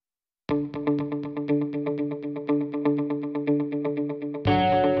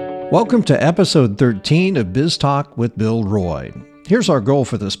Welcome to episode 13 of Biz Talk with Bill Roy. Here's our goal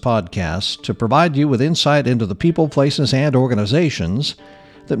for this podcast: to provide you with insight into the people, places, and organizations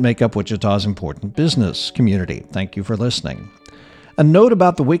that make up Wichita's important business community. Thank you for listening. A note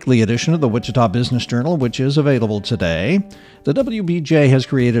about the weekly edition of the Wichita Business Journal, which is available today. The WBJ has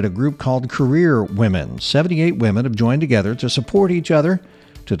created a group called Career Women. 78 women have joined together to support each other,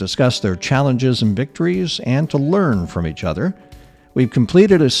 to discuss their challenges and victories, and to learn from each other. We've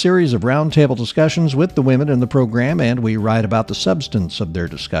completed a series of roundtable discussions with the women in the program, and we write about the substance of their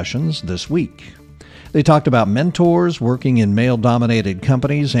discussions this week. They talked about mentors, working in male-dominated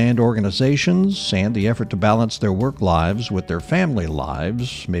companies and organizations, and the effort to balance their work lives with their family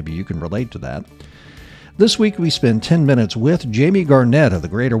lives. Maybe you can relate to that. This week we spend 10 minutes with Jamie Garnett of the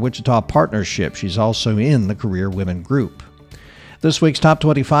Greater Wichita Partnership. She's also in the Career Women group. This week's Top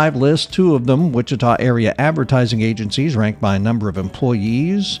 25 list, two of them Wichita area advertising agencies ranked by number of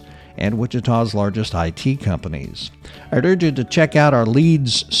employees, and Wichita's largest IT companies. I'd urge you to check out our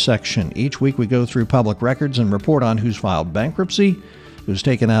leads section. Each week we go through public records and report on who's filed bankruptcy, who's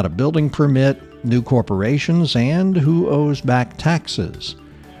taken out a building permit, new corporations, and who owes back taxes.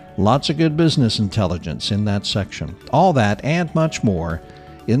 Lots of good business intelligence in that section. All that and much more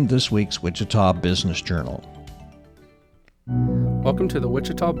in this week's Wichita Business Journal. Welcome to the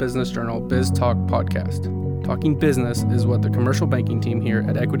Wichita Business Journal Biz Talk podcast. Talking business is what the commercial banking team here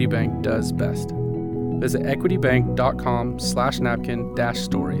at Equity Bank does best. Visit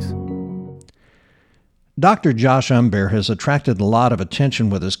equitybank.com/napkin-stories. Dr. Josh Umbehr has attracted a lot of attention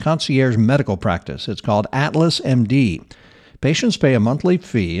with his concierge medical practice. It's called Atlas MD. Patients pay a monthly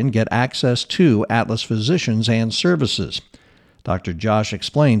fee and get access to Atlas physicians and services. Dr. Josh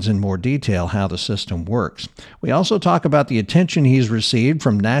explains in more detail how the system works. We also talk about the attention he's received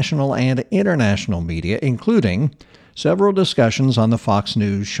from national and international media, including several discussions on the Fox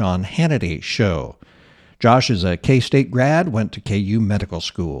News Sean Hannity show. Josh is a K-State grad, went to KU Medical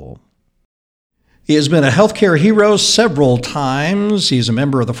School. He has been a healthcare hero several times. He's a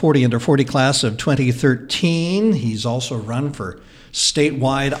member of the 40 Under 40 class of 2013. He's also run for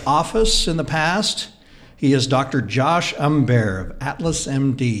statewide office in the past. He is Dr. Josh Umbehr of Atlas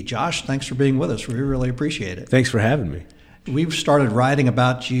MD. Josh, thanks for being with us. We really appreciate it. Thanks for having me. We've started writing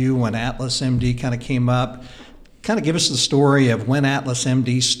about you when Atlas MD kind of came up. Kind of give us the story of when Atlas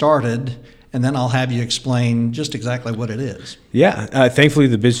MD started, and then I'll have you explain just exactly what it is. Yeah, thankfully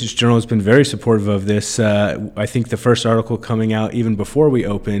the Business Journal has been very supportive of this. I think the first article coming out even before we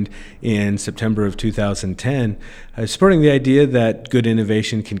opened in September of 2010, supporting the idea that good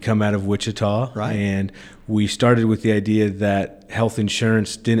innovation can come out of Wichita. Right. And we started with the idea that health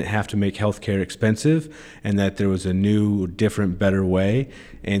insurance didn't have to make healthcare expensive and that there was a new, different, better way.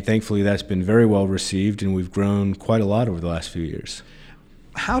 And thankfully that's been very well received, and we've grown quite a lot over the last few years.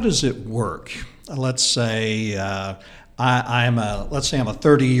 How does it work? Let's say I'm a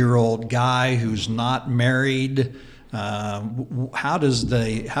 30-year-old guy who's not married. How does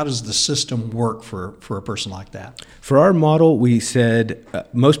the system work for a person like that? For our model, we said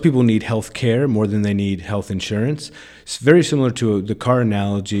most people need health care more than they need health insurance. It's very similar to the car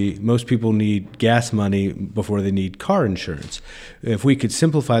analogy. Most people need gas money before they need car insurance. If we could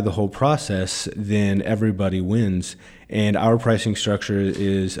simplify the whole process, then everybody wins. And our pricing structure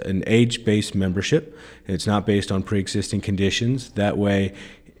is an age-based membership. It's not based on pre-existing conditions. That way,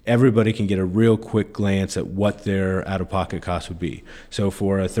 everybody can get a real quick glance at what their out-of-pocket cost would be. So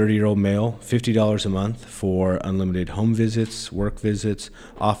for a 30-year-old male, $50 a month for unlimited home visits, work visits,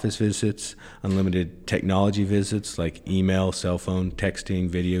 office visits, unlimited technology visits like email, cell phone, texting,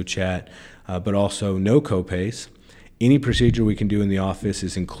 video chat, but also no copays. Any procedure we can do in the office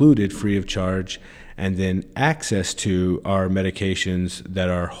is included free of charge, and then access to our medications that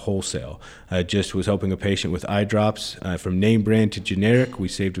are wholesale. Just was helping a patient with eye drops from name brand to generic. We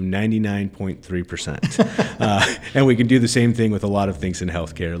saved him 99.3%. And we can do the same thing with a lot of things in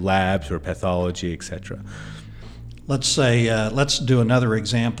healthcare, labs or pathology, etc. Let's say, let's do another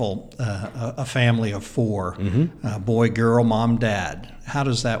example, a family of four, boy, girl, mom, dad. How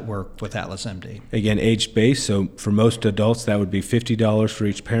does that work with Atlas MD? Again, age-based, so for most adults, that would be $50 for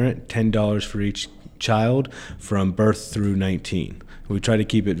each parent, $10 for each child from birth through 19. We try to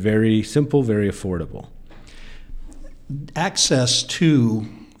keep it very simple, very affordable. Access to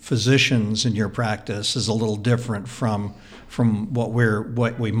physicians in your practice is a little different from what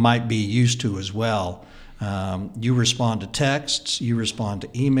we might be used to as well. You respond to texts, you respond to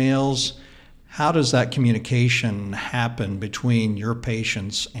emails. How does that communication happen between your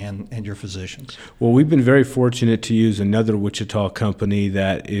patients and your physicians? Well, we've been very fortunate to use another Wichita company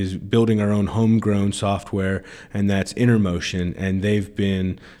that is building our own homegrown software, and that's InterMotion, and they've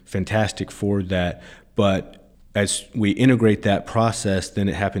been fantastic for that. But as we integrate that process, then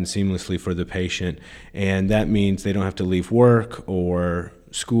it happens seamlessly for the patient, and that means they don't have to leave work or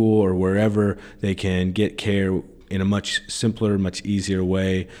school or wherever. They can get care in a much simpler, much easier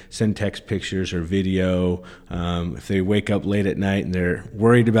way, send text pictures or video. If they wake up late at night and they're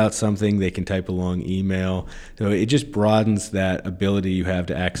worried about something, they can type a long email. So it just broadens that ability you have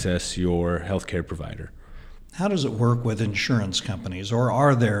to access your healthcare provider. How does it work with insurance companies, or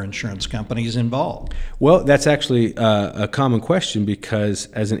are there insurance companies involved? Well, that's actually a common question, because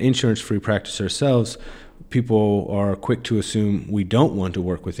as an insurance-free practice ourselves, people are quick to assume we don't want to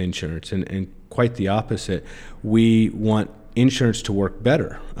work with insurance, and quite the opposite. We want insurance to work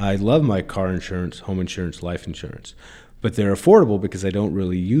better. I love my car insurance, home insurance, life insurance, but they're affordable because I don't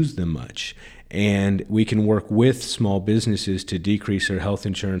really use them much. And we can work with small businesses to decrease their health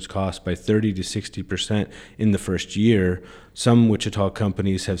insurance costs by 30 to 60% in the first year. Some Wichita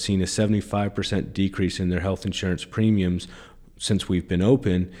companies have seen a 75% decrease in their health insurance premiums since we've been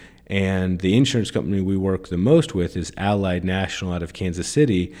open. And the insurance company we work the most with is Allied National out of Kansas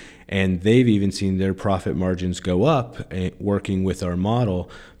City, and they've even seen their profit margins go up working with our model,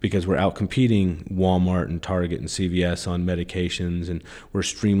 because we're outcompeting Walmart and Target and CVS on medications, and we're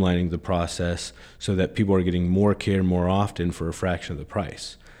streamlining the process so that people are getting more care more often for a fraction of the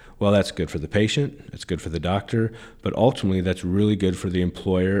price. Well, that's good for the patient, it's good for the doctor, but ultimately that's really good for the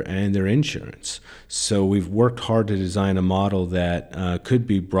employer and their insurance. So we've worked hard to design a model that could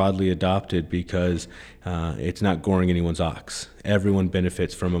be broadly adopted, because it's not goring anyone's ox. Everyone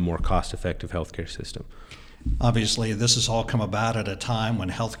benefits from a more cost-effective healthcare system. Obviously, this has all come about at a time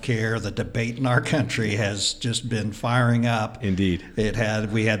when healthcare, the debate in our country, has just been firing up. Indeed.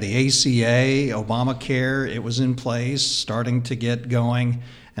 We had the ACA, Obamacare, it was in place, starting to get going.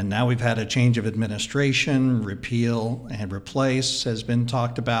 And now we've had a change of administration, repeal and replace has been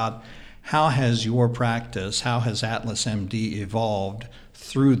talked about. How has your practice, how has Atlas MD evolved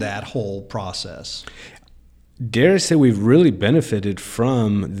through that whole process? Dare I say we've really benefited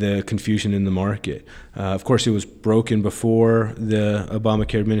from the confusion in the market. Of course, it was broken before the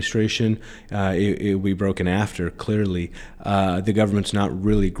Obamacare administration. It will be broken after, clearly. The government's not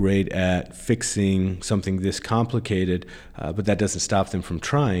really great at fixing something this complicated, but that doesn't stop them from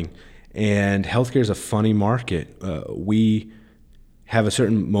trying. And healthcare is a funny market. We have a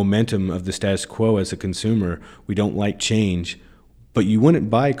certain momentum of the status quo as a consumer. We don't like change. But you wouldn't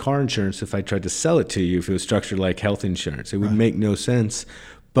buy car insurance if I tried to sell it to you if it was structured like health insurance. It would make no sense.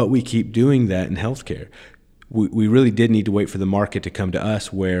 But we keep doing that in healthcare. We really did need to wait for the market to come to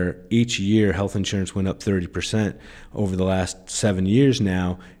us, where each year health insurance went up 30%. Over the last 7 years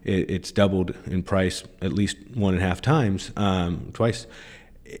now, it's doubled in price at least 1.5 times, twice.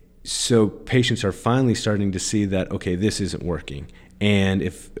 So patients are finally starting to see that, okay, this isn't working. And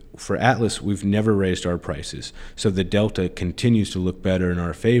if for Atlas, we've never raised our prices. So the delta continues to look better in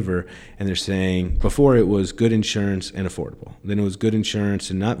our favor. And they're saying, before it was good insurance and affordable. Then it was good insurance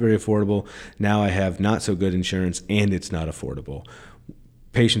and not very affordable. Now I have not so good insurance and it's not affordable.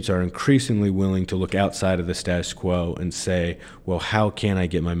 Patients are increasingly willing to look outside of the status quo and say, well, how can I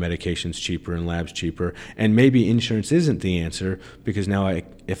get my medications cheaper and labs cheaper? And maybe insurance isn't the answer, because now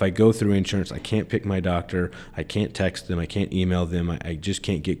if I go through insurance, I can't pick my doctor, I can't text them, I can't email them, I just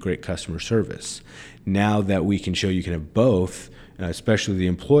can't get great customer service. Now that we can show you can have both, especially the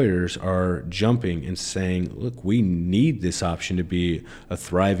employers are jumping and saying, look, we need this option to be a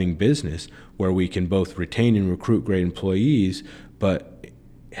thriving business where we can both retain and recruit great employees, but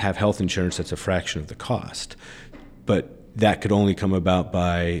have health insurance that's a fraction of the cost. But that could only come about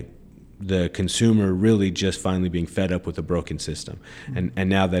by the consumer really just finally being fed up with a broken system. And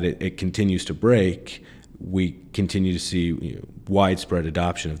now that it continues to break, we continue to see widespread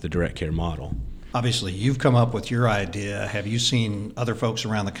adoption of the direct care model. Obviously, you've come up with your idea. Have you seen other folks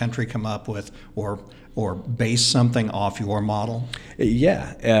around the country come up with or base something off your model?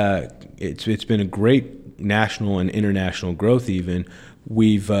 Yeah, it's been a great national and international growth even.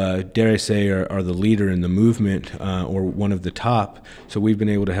 We've, dare I say, are the leader in the movement, or one of the top. So we've been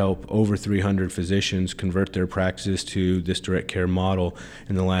able to help over 300 physicians convert their practices to this direct care model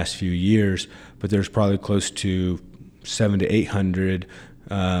in the last few years. But there's probably close to 700 to 800,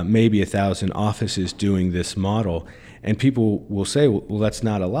 maybe 1,000 offices doing this model. And people will say, well, that's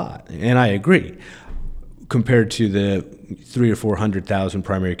not a lot. And I agree, compared to the 300,000 or 400,000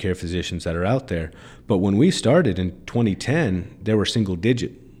 primary care physicians that are out there. But when we started in 2010, there were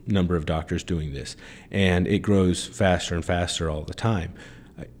single-digit number of doctors doing this, and it grows faster and faster all the time,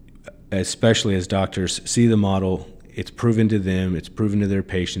 especially as doctors see the model. It's proven to them, it's proven to their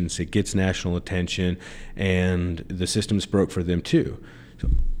patients, it gets national attention, and the system's broke for them too. So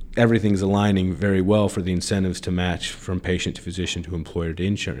everything's aligning very well for the incentives to match from patient to physician to employer to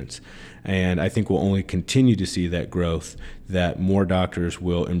insurance. And I think we'll only continue to see that growth, that more doctors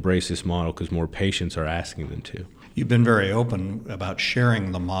will embrace this model because more patients are asking them to. You've been very open about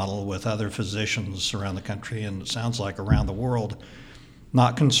sharing the model with other physicians around the country, and it sounds like around the world.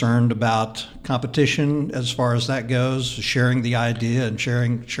 Not concerned about competition as far as that goes, sharing the idea and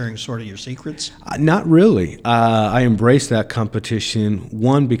sharing sort of your secrets? Not really. I embrace that competition,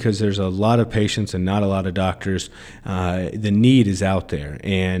 one, because there's a lot of patients and not a lot of doctors. The need is out there.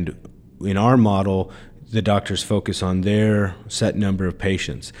 And in our model, the doctors focus on their set number of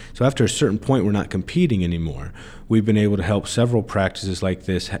patients. So after a certain point, we're not competing anymore. We've been able to help several practices like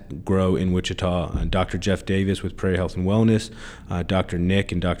this grow in Wichita. Dr. Jeff Davis with Prairie Health and Wellness, Dr.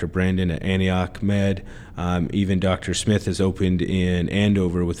 Nick and Dr. Brandon at Antioch Med, even Dr. Smith has opened in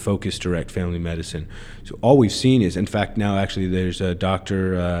Andover with Focus Direct Family Medicine. So all we've seen is, in fact, now actually there's a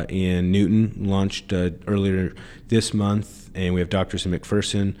doctor in Newton launched earlier this month, and we have doctors in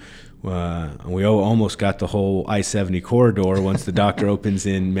McPherson. We almost got the whole I-70 corridor once the doctor opens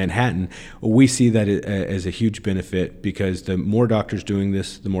in Manhattan. We see that as a huge benefit because the more doctors doing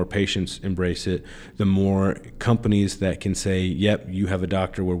this, the more patients embrace it, the more companies that can say, yep, you have a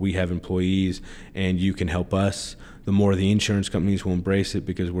doctor where we have employees and you can help us. The more the insurance companies will embrace it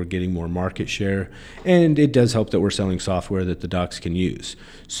because we're getting more market share. And it does help that we're selling software that the docs can use.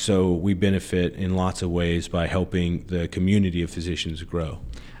 So we benefit in lots of ways by helping the community of physicians grow.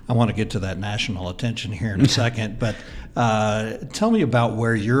 I want to get to that national attention here in a second, but tell me about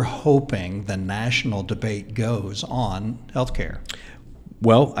where you're hoping the national debate goes on healthcare.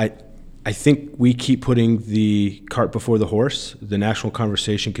 Well, I think we keep putting the cart before the horse. The national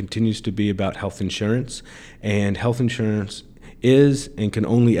conversation continues to be about health insurance, and health insurance is and can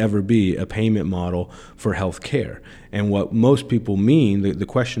only ever be a payment model for health care. And what most people mean, the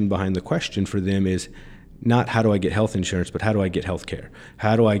question behind the question for them is not how do I get health insurance, but how do I get health care?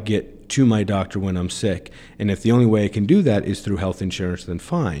 How do I get to my doctor when I'm sick? And if the only way I can do that is through health insurance, then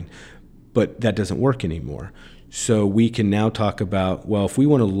fine. But that doesn't work anymore. So we can now talk about, well, if we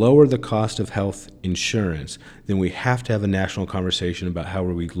want to lower the cost of health insurance, then we have to have a national conversation about how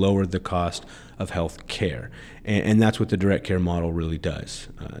we lower the cost of health care. And that's what the direct care model really does.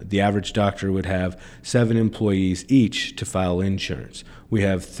 The average doctor would have 7 employees each to file insurance. We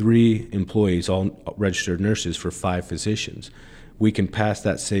have 3 employees, all registered nurses, for 5 physicians. We can pass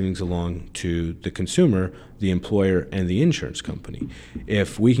that savings along to the consumer, the employer, and the insurance company.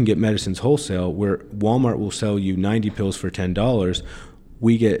 If we can get medicines wholesale, where Walmart will sell you 90 pills for $10,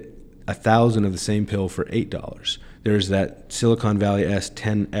 we get 1,000 of the same pill for $8. There's that Silicon Valley-esque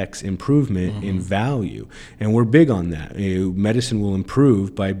 10x improvement in value, and we're big on that. Medicine will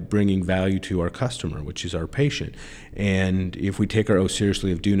improve by bringing value to our customer, which is our patient. And if we take our O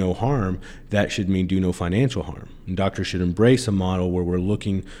seriously of do no harm, that should mean do no financial harm. And doctors should embrace a model where we're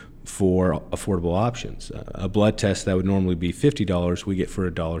looking for affordable options. A blood test that would normally be $50, we get for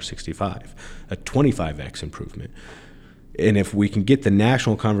 $1.65, a 25x improvement. And if we can get the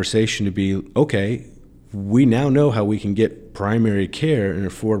national conversation to be, okay, we now know how we can get primary care in an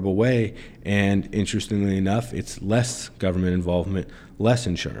affordable way, and interestingly enough, it's less government involvement, less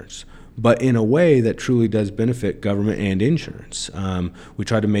insurance, but in a way that truly does benefit government and insurance. We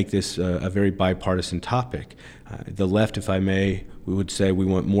try to make this a very bipartisan topic. The left, if I may, we would say we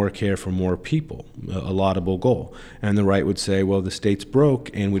want more care for more people, a laudable goal. And the right would say, well, the state's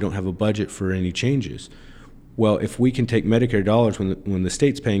broke and we don't have a budget for any changes. Well, if we can take Medicare dollars when the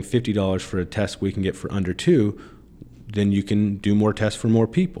state's paying $50 for a test we can get for under $2, then you can do more tests for more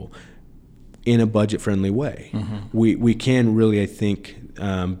people in a budget-friendly way. We can really, I think,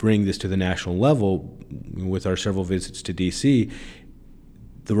 bring this to the national level with our several visits to D.C.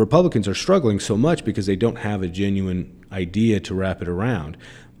 The Republicans are struggling so much because they don't have a genuine idea to wrap it around.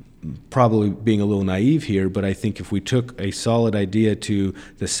 Probably being a little naive here, but I think if we took a solid idea to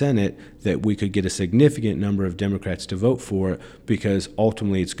the Senate, that we could get a significant number of Democrats to vote for it, because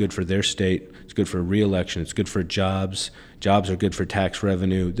ultimately it's good for their state, it's good for re-election, it's good for jobs. Jobs are good for tax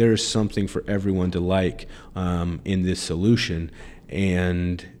revenue. There is something for everyone to like in this solution,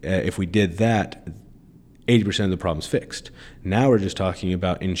 and if we did that, 80% of the problem's fixed. Now we're just talking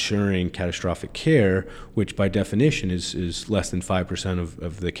about ensuring catastrophic care, which by definition is less than 5%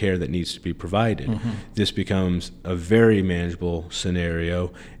 of the care that needs to be provided. This becomes a very manageable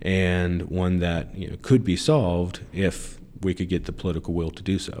scenario, and one that could be solved if we could get the political will to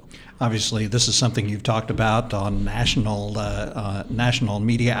do so. Obviously, this is something you've talked about on national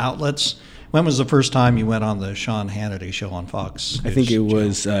media outlets. When was the first time you went on the Sean Hannity show on Fox? I think it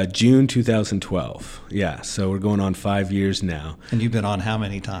was June 2012. Yeah, so we're going on 5 years now. And you've been on how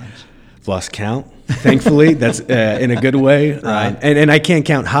many times? I've lost count, thankfully. That's in a good way. Right. And I can't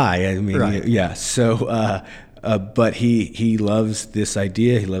count high. I mean, right. Yeah. So, but he loves this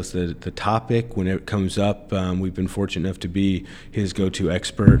idea. He loves the topic. When it comes up, we've been fortunate enough to be his go-to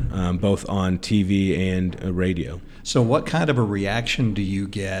expert, both on TV and radio. So what kind of a reaction do you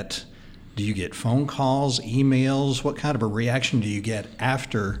get? Do you get phone calls, emails? What kind of a reaction do you get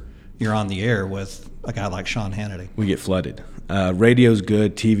after you're on the air with a guy like Sean Hannity? We get flooded. Radio's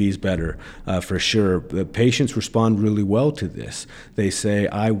good, TV's better, for sure. The patients respond really well to this. They say,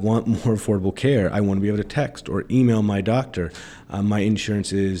 I want more affordable care. I want to be able to text or email my doctor. My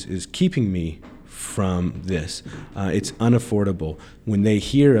insurance is keeping me from this. It's unaffordable. When they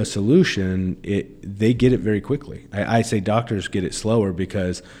hear a solution, they get it very quickly. I say doctors get it slower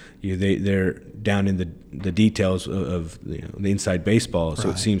because they're down in the details of the inside baseball, so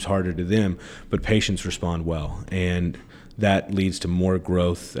right. It seems harder to them. But patients respond well, and that leads to more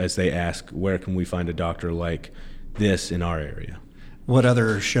growth as they ask, where can we find a doctor like this in our area? What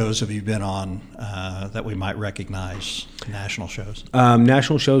other shows have you been on that we might recognize, national shows?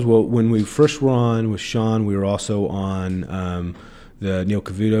 National shows, well, when we first were on with Sean, we were also on the Neil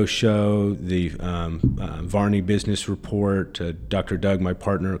Cavuto show, the Varney Business Report. Dr. Doug, my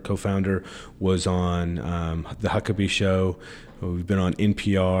partner, co-founder, was on the Huckabee show. We've been on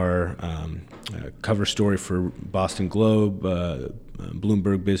NPR, cover story for Boston Globe,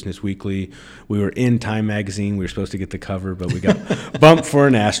 Bloomberg Business Weekly. We were in Time Magazine. We were supposed to get the cover, but we got bumped for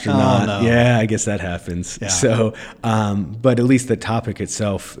an astronaut. Oh, no. Yeah, I guess that happens. Yeah. So, but at least the topic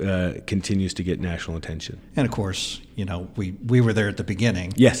itself continues to get national attention. And of course, we were there at the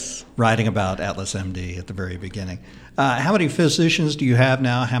beginning. Yes. Writing about Atlas MD at the very beginning. How many physicians do you have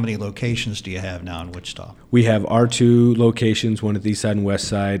now? How many locations do you have now in Wichita? We have our 2 locations, one at the east side and west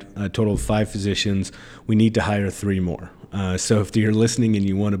side, a total of 5 physicians. We need to hire 3 more. So if you're listening and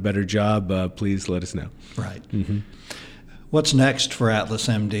you want a better job, please let us know. Right. Mm-hmm. What's next for Atlas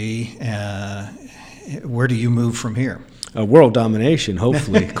MD? Where do you move from here? World domination,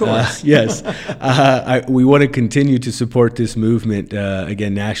 hopefully. Of course. Yes. We want to continue to support this movement,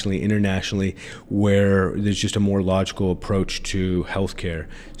 again, nationally, internationally, where there's just a more logical approach to healthcare.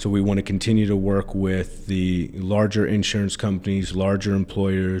 So we want to continue to work with the larger insurance companies, larger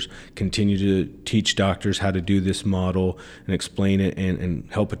employers, continue to teach doctors how to do this model and explain it and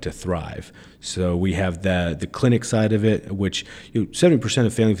help it to thrive. So we have the clinic side of it, which 70%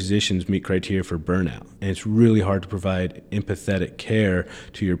 of family physicians meet criteria for burnout. And it's really hard to provide empathetic care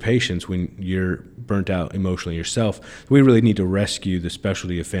to your patients when you're burnt out emotionally yourself. We really need to rescue the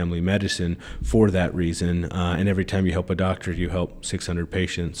specialty of family medicine for that reason. And every time you help a doctor, you help 600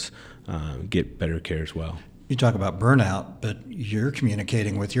 patients get better care as well. You talk about burnout, but you're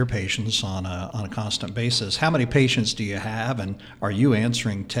communicating with your patients on a constant basis. How many patients do you have, and are you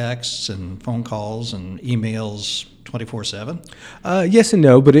answering texts and phone calls and emails 24/7? Yes and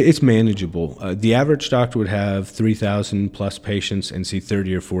no, but it's manageable. The average doctor would have 3,000 plus patients and see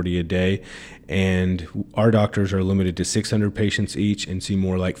 30 or 40 a day, and our doctors are limited to 600 patients each and see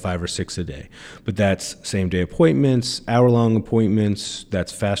more like 5 or 6 a day. But that's same-day appointments, hour-long appointments,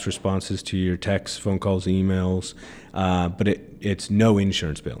 that's fast responses to your texts, phone calls, emails, but it's no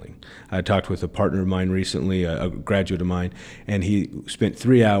insurance billing. I talked with a partner of mine recently, a graduate of mine, and he spent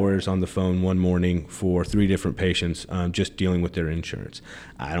 3 hours on the phone one morning for 3 different patients just dealing with their insurance.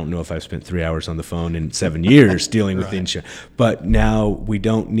 I don't know if I've spent 3 hours on the phone in 7 years dealing with insurance, but now we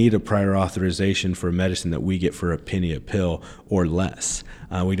don't need a prior authorization for a medicine that we get for a penny a pill or less.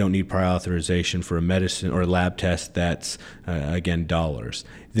 We don't need prior authorization for a medicine or a lab test that's, again, dollars.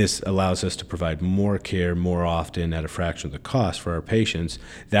 This allows us to provide more care more often at a fraction of the cost for our patients.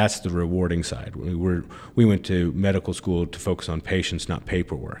 That's the rewarding side. We went to medical school to focus on patients, not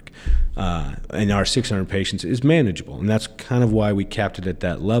paperwork. And our 600 patients is manageable. And that's kind of why we capped it at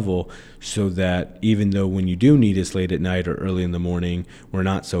that level, so that even though when you do need us late at night or early in the morning, we're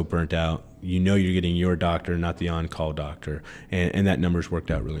not so burnt out. You know you're getting your doctor, not the on-call doctor. And that number's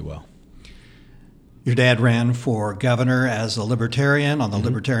worked out really well. Your dad ran for governor as a Libertarian on the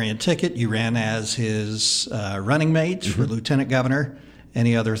Libertarian ticket. You ran as his running mate for lieutenant governor.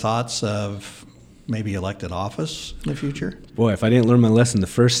 Any other thoughts of maybe elected office in the future? Boy, if I didn't learn my lesson the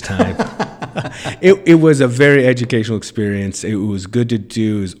first time, It was a very educational experience. It was good to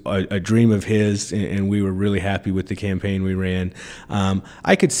do. It was a dream of his, and we were really happy with the campaign we ran.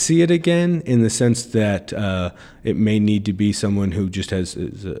 I could see it again in the sense that it may need to be someone who just is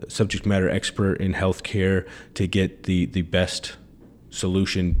a subject matter expert in healthcare to get the best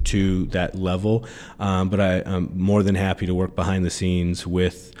solution to that level. But I'm more than happy to work behind the scenes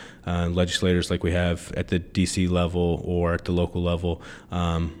with legislators like we have at the DC level or at the local level.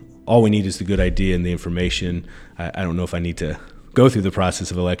 All we need is the good idea and the information. I don't know if I need to go through the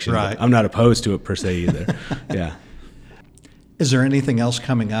process of election. Right. I'm not opposed to it per se either. Yeah. Is there anything else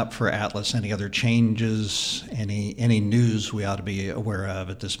coming up for Atlas? Any other changes? Any news we ought to be aware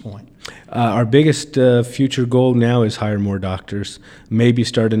of at this point? Our biggest future goal now is hire more doctors. Maybe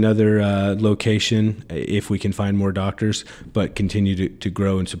start another location if we can find more doctors, but continue to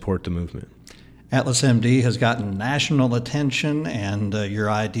grow and support the movement. Atlas MD has gotten national attention, and your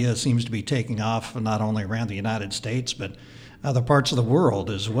idea seems to be taking off not only around the United States, but other parts of the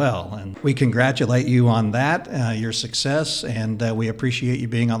world as well. And we congratulate you on that, your success, and we appreciate you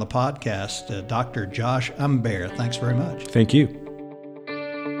being on the podcast. Dr. Josh Umbehr, thanks very much. Thank you.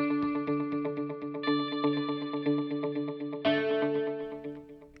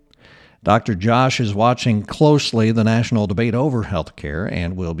 Dr. Josh is watching closely the national debate over healthcare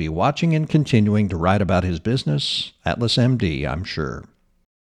and will be watching and continuing to write about his business, Atlas MD, I'm sure.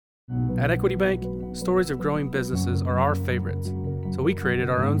 At Equity Bank, stories of growing businesses are our favorites, so we created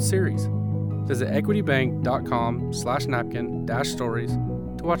our own series. Visit equitybank.com/napkin-stories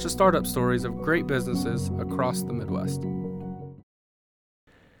to watch the startup stories of great businesses across the Midwest.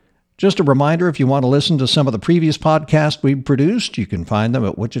 Just a reminder, if you want to listen to some of the previous podcasts we've produced, you can find them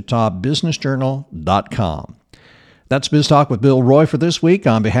at wichitabusinessjournal.com. That's Biz Talk with Bill Roy for this week.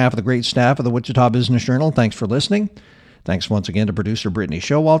 On behalf of the great staff of the Wichita Business Journal, thanks for listening. Thanks once again to producer Brittany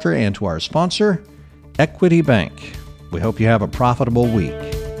Showalter and to our sponsor, Equity Bank. We hope you have a profitable week.